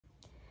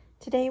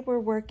Today we're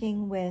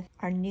working with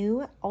our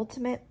new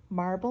Ultimate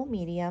Marble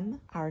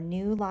Medium, our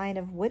new line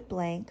of wood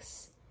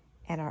blanks,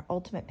 and our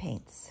Ultimate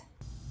paints.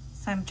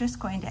 So I'm just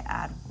going to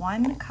add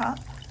 1 cup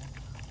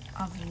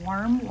of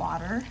warm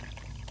water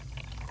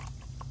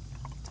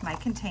to my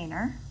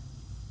container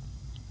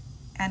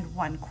and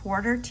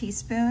 1/4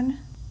 teaspoon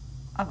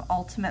of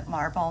Ultimate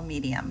Marble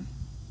Medium.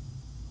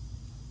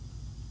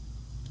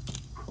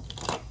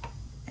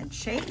 And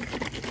shake.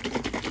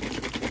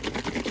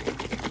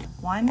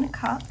 1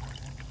 cup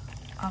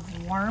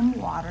of warm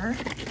water.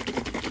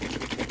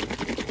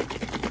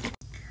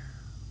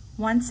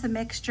 Once the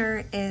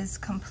mixture is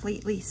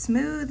completely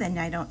smooth and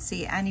I don't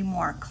see any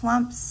more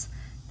clumps,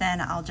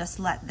 then I'll just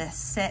let this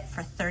sit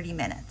for 30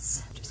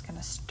 minutes. I'm just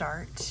gonna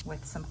start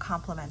with some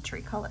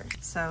complementary colors.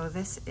 So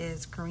this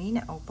is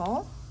green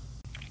opal,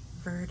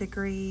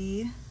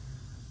 verdigris,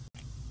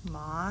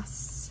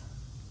 moss,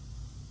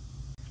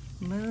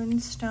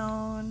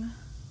 moonstone,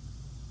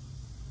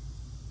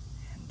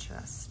 and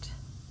just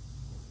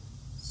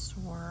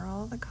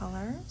swirl the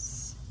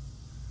colors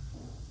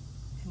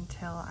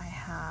until I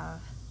have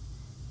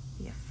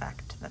the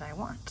effect that I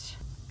want.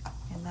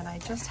 And then I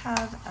just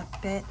have a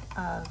bit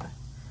of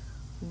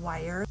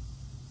wire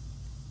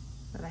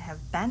that I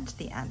have bent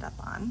the end up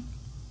on.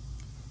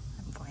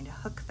 I'm going to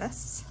hook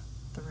this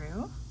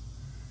through,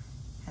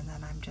 and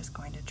then I'm just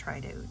going to try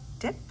to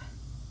dip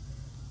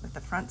with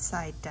the front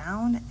side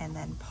down and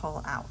then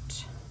pull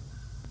out.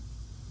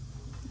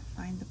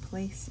 Find the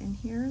place in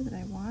here that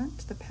I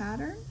want the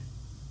pattern.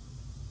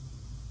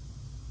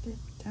 Dip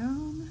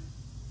down,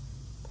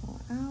 pull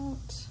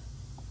out,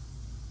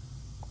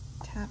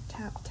 tap,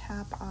 tap,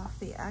 tap off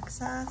the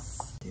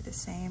excess. Do the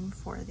same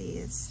for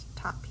these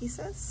top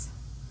pieces.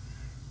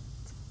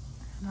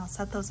 And I'll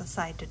set those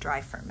aside to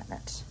dry for a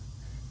minute.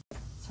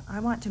 So I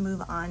want to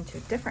move on to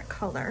a different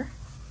color.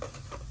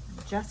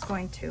 I'm just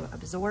going to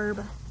absorb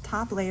the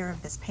top layer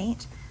of this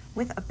paint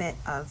with a bit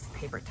of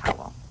paper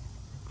towel.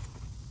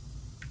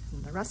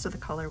 And the rest of the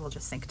color will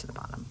just sink to the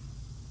bottom.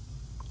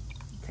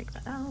 Take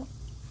that out,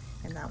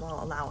 and that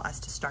will allow us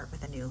to start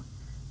with a new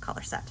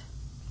color set.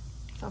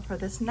 So for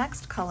this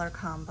next color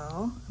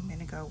combo, I'm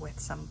gonna go with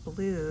some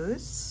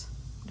blues.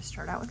 I'm gonna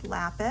start out with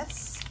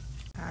lapis,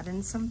 add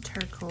in some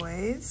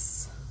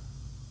turquoise.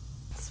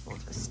 So we'll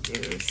just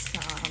do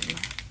some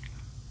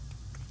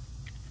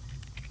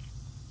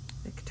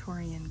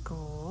Victorian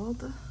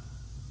gold.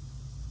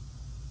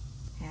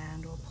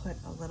 And we'll put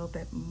a little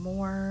bit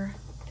more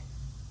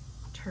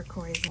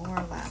turquoise,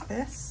 more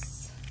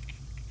lapis.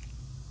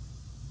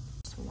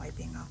 Just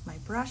wiping off my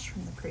brush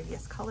from the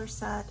previous color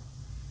set.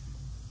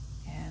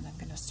 And I'm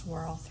gonna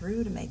swirl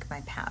through to make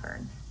my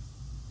pattern.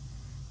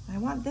 I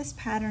want this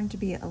pattern to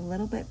be a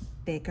little bit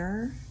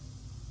bigger,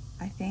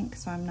 I think,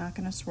 so I'm not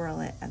gonna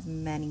swirl it as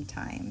many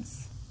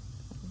times.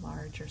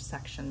 Larger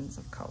sections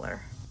of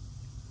color.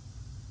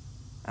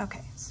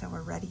 Okay, so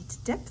we're ready to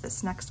dip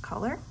this next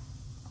color.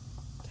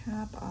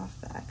 Tap off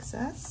the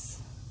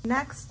excess.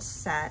 Next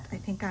set, I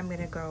think I'm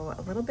gonna go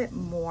a little bit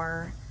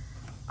more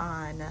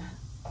on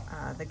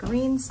the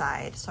green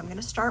side. So I'm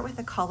gonna start with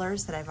the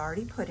colors that I've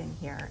already put in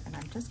here, and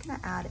I'm just gonna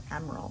add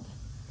emerald,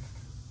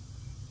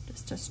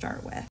 just to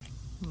start with.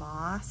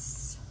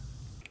 Moss,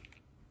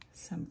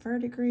 some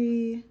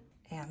verdigris,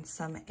 and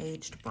some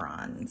aged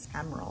bronze,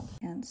 emerald,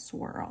 and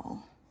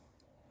swirl.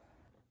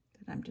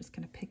 Then I'm just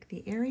gonna pick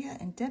the area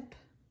and dip.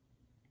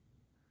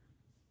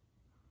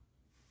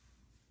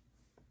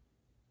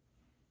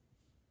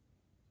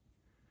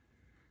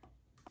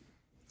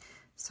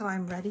 So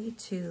I'm ready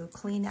to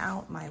clean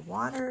out my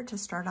water to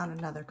start on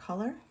another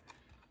color.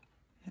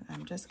 And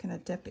I'm just gonna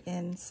dip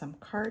in some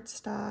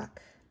cardstock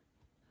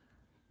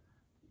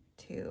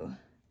to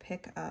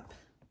pick up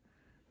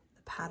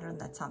the pattern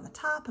that's on the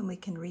top, and we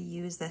can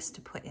reuse this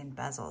to put in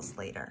bezels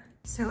later.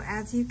 So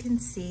as you can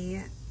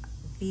see,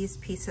 these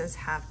pieces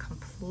have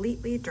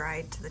completely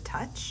dried to the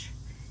touch,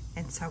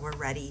 and so we're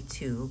ready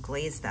to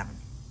glaze them.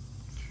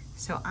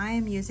 So I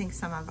am using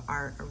some of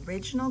our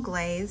original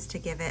glaze to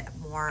give it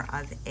more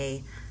of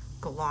a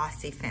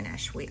glossy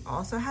finish. We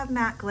also have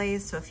matte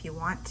glaze, so if you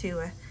want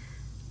to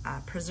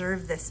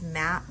preserve this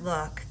matte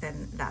look,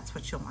 then that's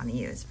what you'll want to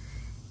use.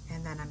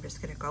 And then I'm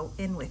just gonna go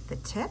in with the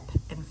tip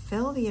and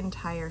fill the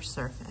entire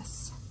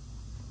surface.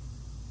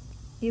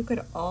 You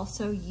could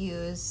also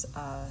use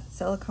a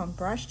silicone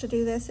brush to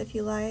do this if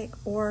you like,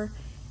 or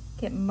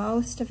get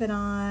most of it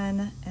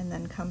on and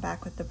then come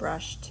back with the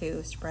brush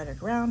to spread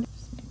it around.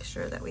 Just make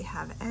sure that we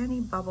have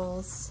any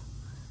bubbles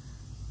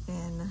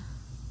in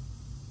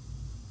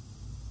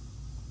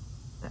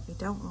that we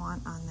don't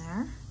want on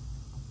there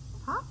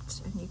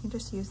popped, and you can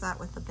just use that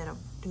with a bit of,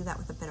 do that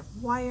with a bit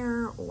of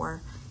wire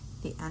or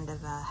the end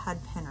of a head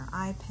pin or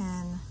eye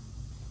pin.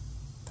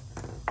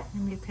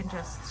 And you can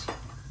just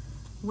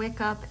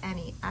wick up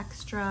any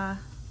extra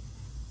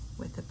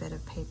with a bit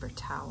of paper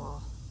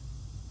towel.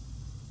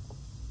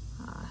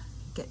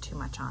 Get too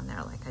much on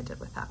there like I did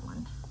with that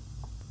one.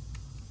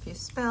 If you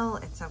spill,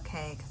 it's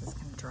okay because it's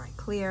gonna dry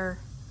clear.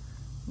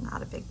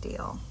 Not a big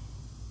deal.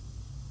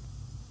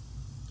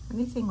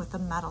 Anything with a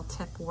metal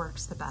tip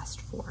works the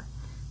best for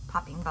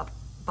popping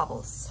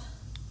bubbles.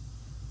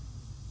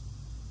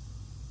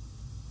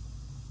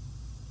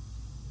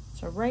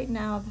 So right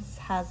now this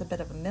has a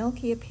bit of a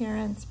milky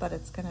appearance, but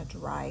it's gonna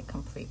dry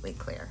completely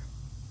clear.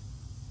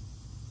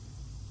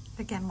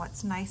 Again,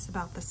 what's nice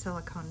about the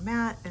silicone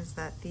mat is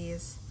that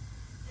these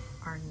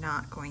are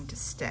not going to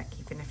stick,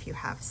 even if you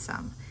have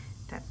some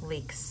that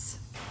leaks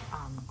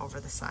over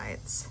the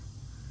sides.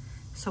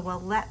 So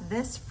we'll let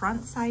this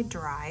front side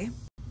dry.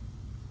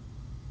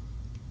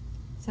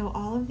 So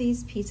all of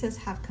these pieces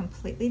have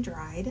completely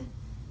dried.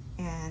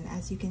 And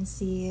as you can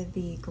see,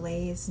 the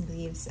glaze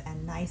leaves a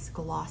nice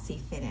glossy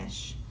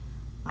finish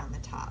on the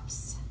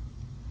tops.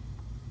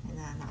 And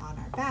then on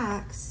our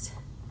backs,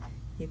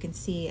 you can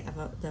see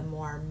the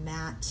more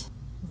matte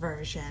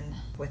version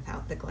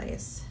without the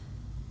glaze.